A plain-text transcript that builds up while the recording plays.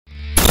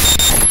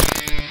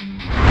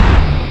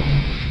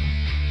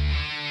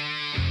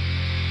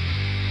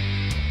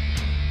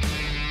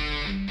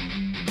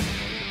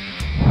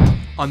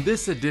On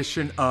this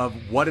edition of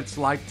What It's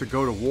Like to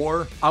Go to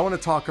War, I want to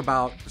talk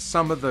about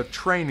some of the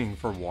training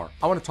for war.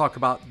 I want to talk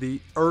about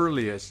the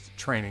earliest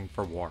training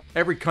for war.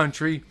 Every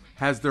country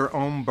has their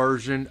own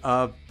version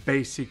of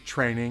basic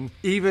training,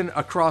 even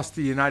across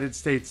the United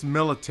States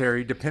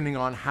military, depending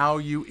on how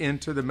you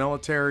enter the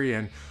military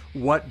and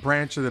what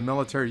branch of the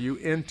military you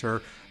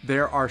enter,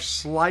 there are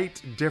slight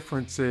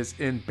differences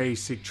in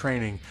basic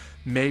training.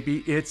 Maybe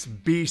it's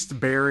Beast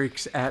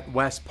Barracks at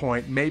West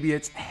Point. Maybe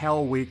it's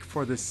Hell Week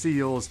for the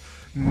SEALs.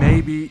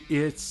 Maybe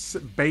it's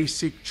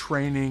basic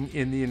training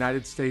in the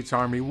United States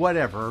Army,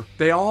 whatever.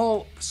 They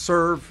all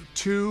serve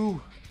two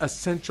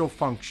essential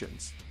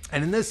functions.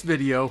 And in this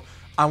video,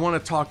 I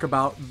want to talk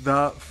about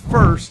the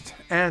first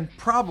and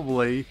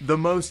probably the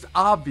most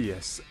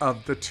obvious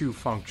of the two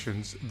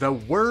functions. The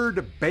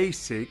word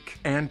basic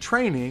and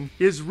training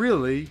is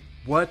really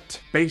what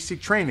basic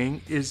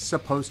training is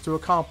supposed to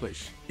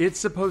accomplish. It's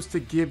supposed to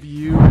give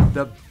you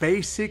the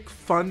basic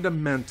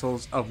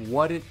fundamentals of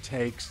what it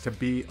takes to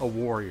be a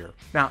warrior.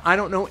 Now, I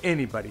don't know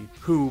anybody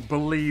who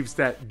believes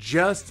that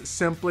just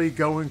simply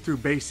going through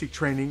basic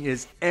training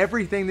is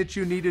everything that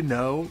you need to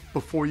know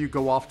before you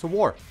go off to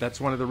war. That's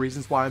one of the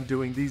reasons why I'm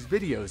doing these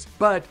videos.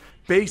 But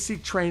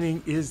basic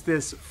training is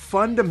this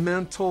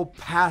fundamental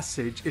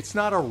passage. It's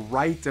not a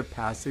rite of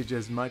passage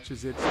as much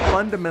as it's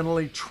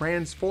fundamentally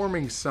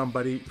transforming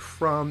somebody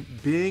from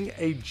being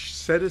a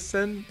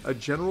citizen, a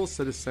general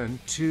citizen,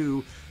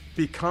 to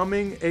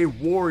becoming a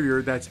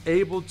warrior that's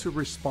able to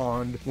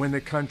respond when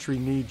the country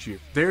needs you.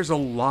 There's a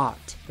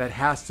lot that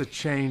has to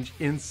change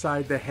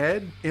inside the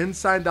head,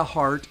 inside the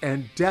heart,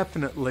 and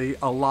definitely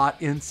a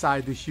lot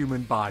inside the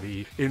human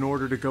body in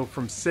order to go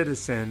from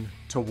citizen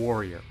to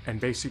warrior. And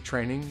basic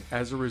training,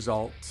 as a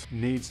result,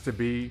 needs to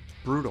be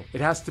brutal.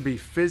 It has to be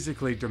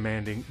physically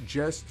demanding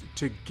just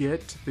to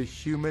get the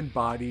human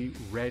body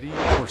ready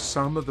for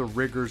some of the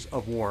rigors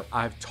of war.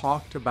 I've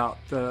talked about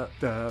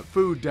the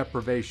food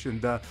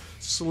deprivation, the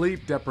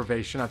sleep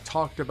deprivation. I've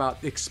talked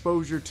about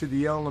exposure to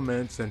the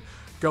elements and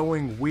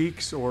going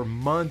weeks or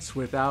months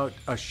without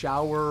a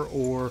shower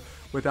or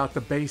without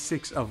the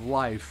basics of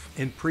life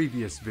in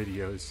previous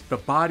videos. The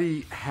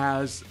body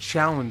has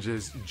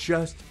challenges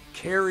just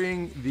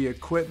carrying the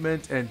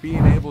equipment and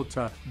being able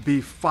to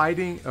be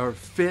fighting or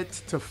fit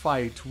to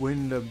fight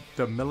when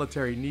the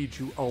military needs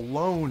you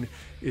alone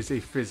is a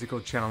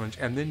physical challenge.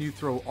 And then you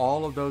throw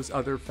all of those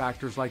other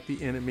factors like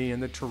the enemy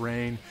and the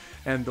terrain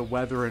and the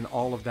weather and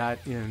all of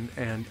that in,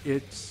 and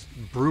it's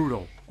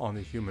brutal on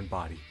the human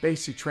body.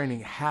 Basic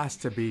training has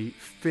to be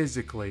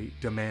physically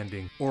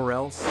demanding, or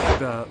else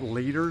the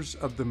leaders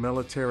of the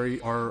military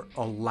are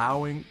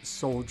allowing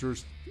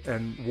soldiers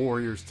and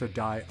warriors to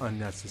die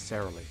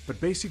unnecessarily.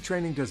 But basic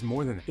training does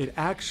more than that. It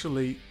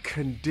actually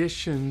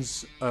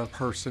conditions a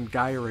person,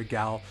 guy or a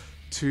gal,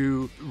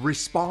 to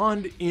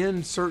respond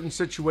in certain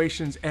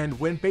situations. And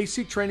when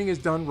basic training is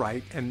done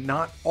right, and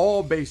not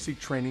all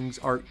basic trainings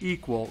are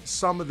equal,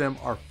 some of them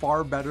are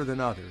far better than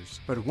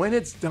others, but when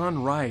it's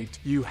done right,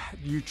 you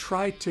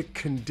try to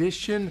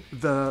condition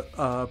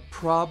the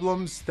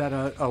problems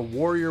that a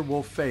warrior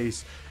will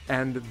face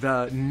and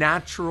the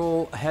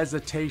natural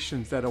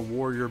hesitations that a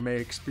warrior may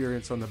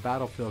experience on the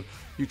battlefield.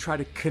 You try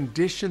to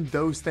condition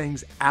those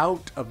things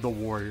out of the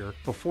warrior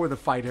before the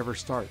fight ever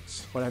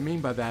starts. What I mean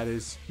by that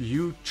is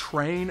you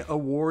train a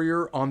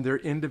warrior on their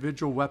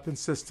individual weapon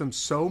system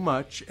so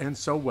much and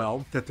so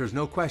well that there's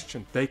no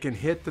question they can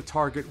hit the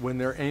target when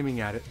they're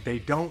aiming at it. They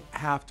don't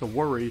have to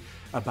worry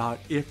about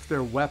if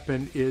their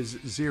weapon is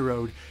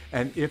zeroed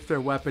and if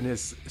their weapon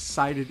is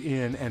sighted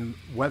in and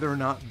whether or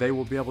not they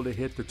will be able to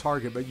hit the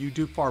target. But you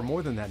do far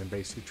more than that in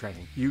basic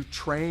training. You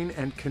train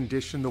and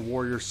condition the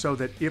warrior so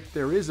that if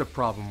there is a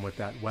problem with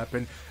that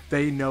weapon,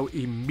 they know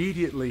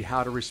immediately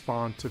how to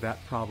respond to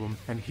that problem.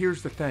 And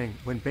here's the thing,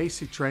 when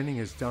basic training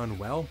is done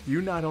well,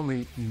 you not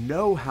only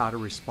know how to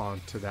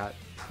respond to that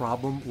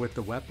problem with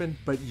the weapon,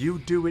 but you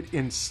do it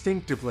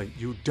instinctively.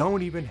 You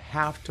don't even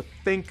have to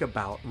think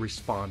about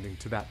responding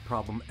to that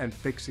problem and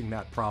fixing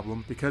that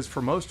problem, because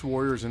for most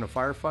warriors in a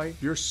firefight,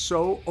 you're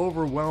so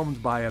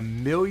overwhelmed by a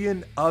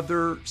million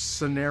other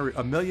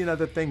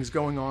things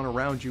going on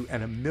around you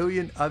and a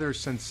million other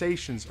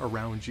sensations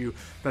around you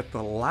that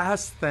the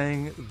last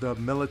thing the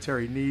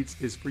military needs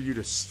is for you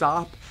to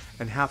stop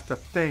and have to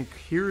think,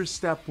 here is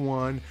step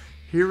one,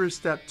 here is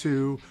step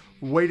two,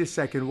 wait a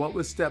second, what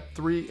was step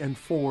 3 and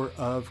 4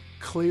 of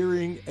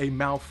clearing a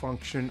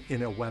malfunction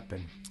in a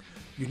weapon?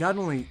 You not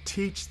only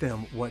teach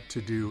them what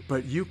to do,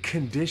 but you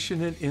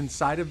condition it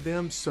inside of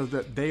them so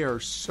that they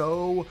are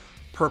so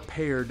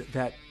prepared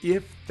that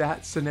if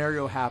that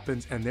scenario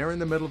happens and they're in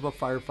the middle of a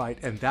firefight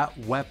and that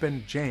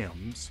weapon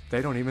jams,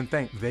 they don't even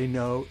think. They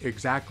know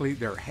exactly,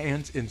 their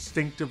hands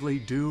instinctively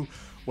do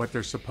what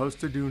they're supposed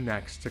to do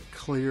next to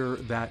clear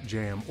that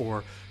jam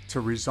or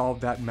to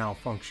resolve that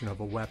malfunction of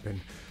a weapon.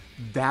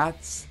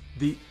 That's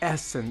the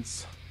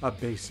essence of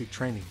basic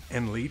training.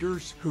 And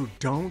leaders who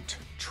don't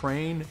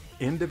train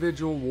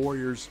individual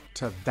warriors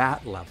to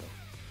that level,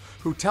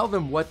 who tell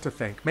them what to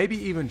think, maybe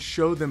even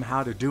show them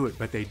how to do it,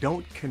 but they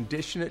don't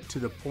condition it to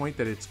the point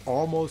that it's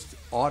almost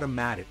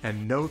automatic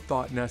and no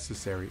thought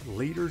necessary.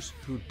 Leaders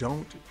who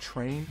don't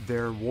train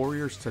their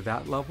warriors to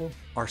that level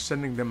are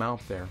sending them out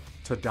there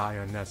to die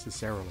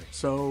unnecessarily.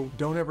 So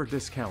don't ever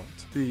discount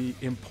the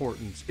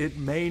importance. It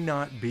may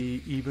not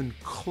be even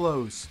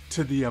close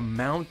to the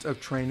amount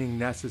of training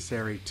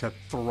necessary to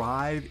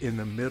thrive in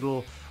the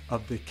middle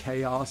of the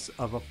chaos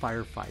of a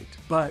firefight.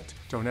 But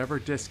don't ever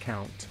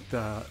discount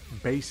the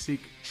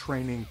basic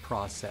training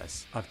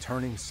process of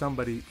turning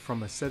somebody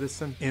from a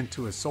citizen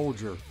into a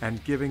soldier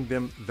and giving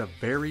them the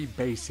very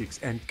basics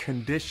and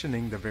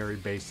conditioning the very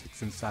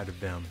basics inside of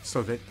them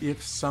so that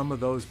if some of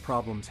those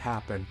problems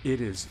happen,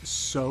 it is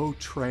so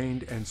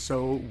trained and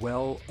so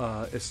well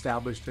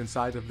established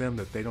inside of them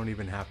that they don't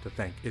even have to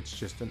think. It's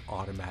just an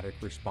automatic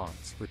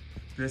response.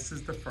 This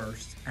is the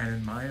first, and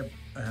in my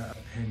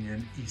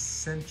opinion,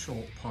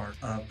 essential part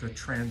of the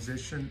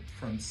transition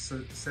from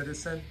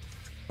citizen to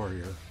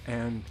warrior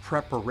and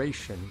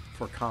preparation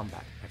for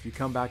combat. If you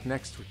come back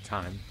next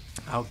time,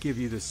 I'll give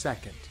you the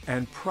second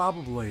and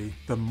probably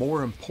the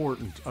more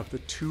important of the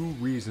two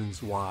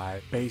reasons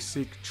why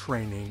basic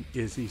training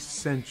is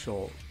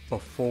essential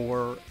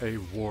before a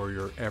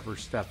warrior ever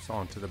steps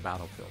onto the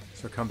battlefield.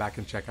 So come back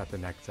and check out the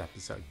next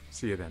episode.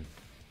 See you then.